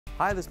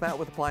Hi, this is Matt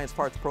with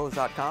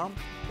AppliancePartsPros.com.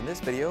 In this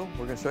video,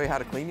 we're going to show you how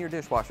to clean your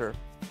dishwasher.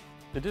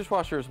 The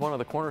dishwasher is one of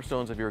the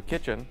cornerstones of your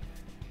kitchen,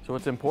 so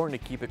it's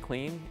important to keep it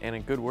clean and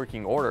in good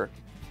working order.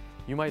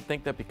 You might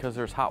think that because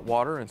there's hot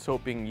water and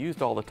soap being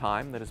used all the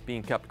time that it's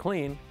being kept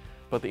clean,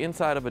 but the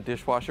inside of a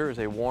dishwasher is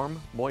a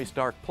warm, moist,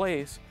 dark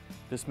place.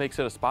 This makes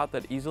it a spot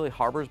that easily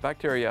harbors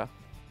bacteria.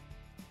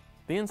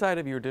 The inside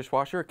of your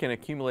dishwasher can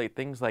accumulate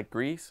things like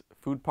grease,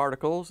 food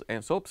particles,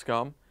 and soap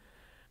scum.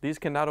 These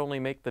can not only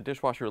make the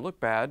dishwasher look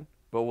bad,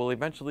 but will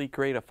eventually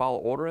create a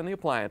foul odor in the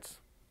appliance.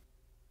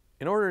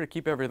 In order to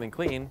keep everything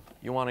clean,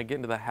 you want to get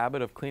into the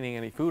habit of cleaning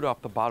any food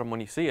off the bottom when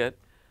you see it,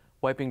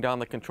 wiping down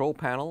the control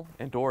panel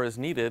and door as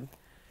needed,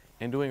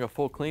 and doing a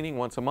full cleaning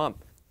once a month.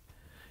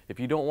 If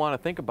you don't want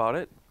to think about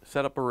it,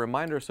 set up a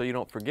reminder so you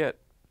don't forget.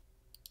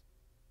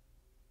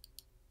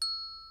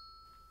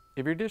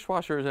 If your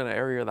dishwasher is in an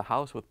area of the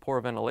house with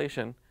poor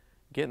ventilation,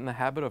 get in the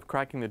habit of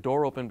cracking the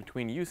door open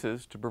between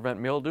uses to prevent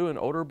mildew and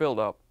odor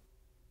buildup.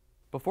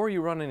 Before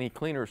you run any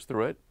cleaners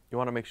through it, you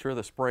want to make sure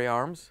the spray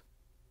arms,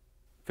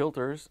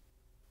 filters,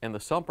 and the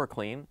sump are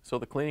clean so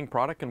the cleaning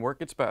product can work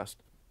its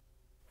best.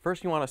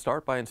 First, you want to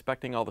start by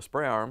inspecting all the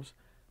spray arms.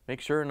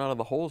 Make sure none of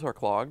the holes are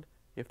clogged.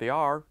 If they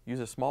are,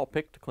 use a small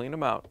pick to clean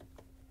them out.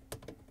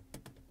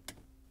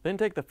 Then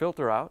take the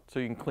filter out so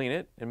you can clean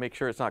it and make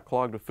sure it's not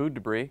clogged with food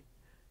debris.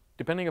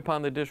 Depending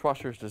upon the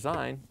dishwasher's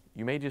design,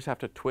 you may just have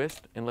to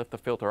twist and lift the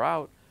filter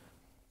out,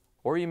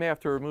 or you may have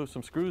to remove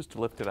some screws to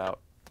lift it out.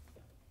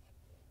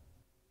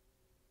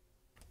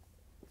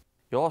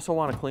 You'll also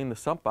want to clean the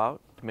sump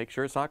out to make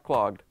sure it's not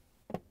clogged.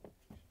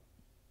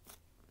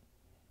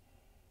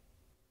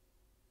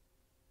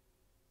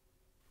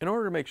 In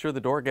order to make sure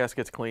the door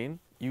gasket's clean,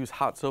 use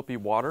hot soapy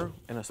water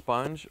and a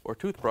sponge or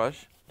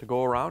toothbrush to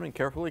go around and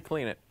carefully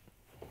clean it.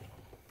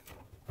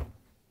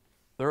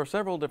 There are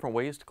several different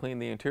ways to clean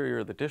the interior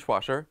of the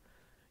dishwasher.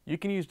 You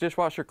can use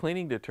dishwasher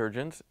cleaning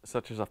detergents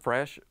such as a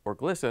Fresh or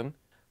Glisten.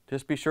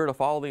 Just be sure to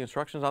follow the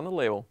instructions on the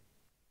label.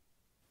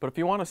 But if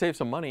you want to save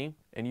some money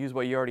and use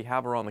what you already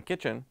have around the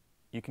kitchen,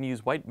 you can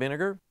use white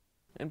vinegar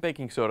and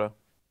baking soda.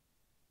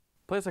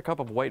 Place a cup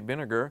of white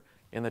vinegar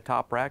in the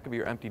top rack of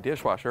your empty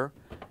dishwasher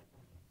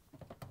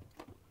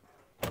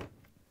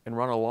and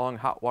run a long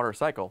hot water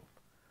cycle.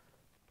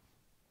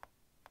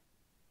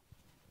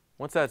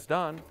 Once that's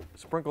done,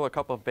 sprinkle a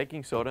cup of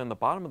baking soda in the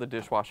bottom of the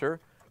dishwasher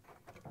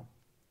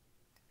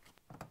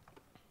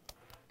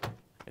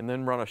and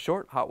then run a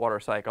short hot water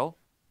cycle.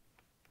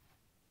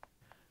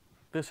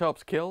 This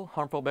helps kill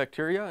harmful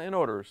bacteria and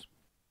odors.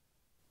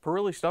 For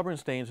really stubborn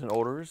stains and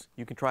odors,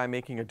 you can try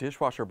making a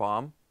dishwasher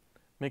balm.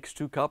 Mix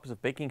 2 cups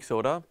of baking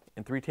soda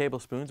and 3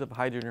 tablespoons of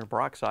hydrogen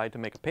peroxide to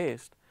make a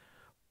paste.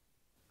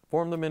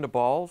 Form them into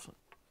balls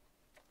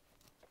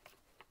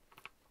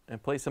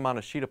and place them on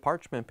a sheet of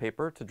parchment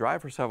paper to dry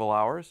for several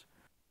hours.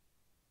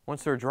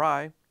 Once they're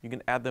dry, you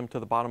can add them to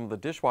the bottom of the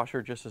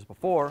dishwasher just as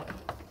before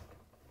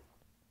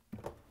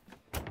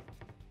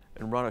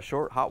and run a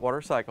short hot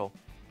water cycle.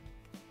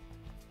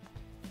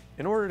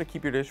 In order to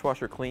keep your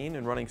dishwasher clean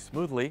and running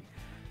smoothly,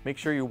 make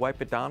sure you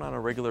wipe it down on a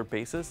regular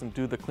basis and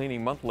do the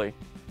cleaning monthly.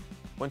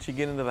 Once you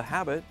get into the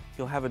habit,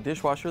 you'll have a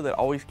dishwasher that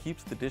always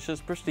keeps the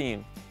dishes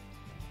pristine.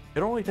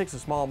 It only takes a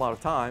small amount of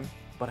time,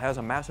 but has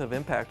a massive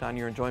impact on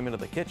your enjoyment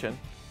of the kitchen.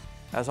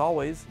 As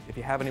always, if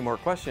you have any more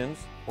questions,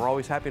 we're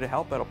always happy to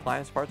help at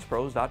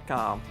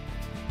AppliancePartsPros.com.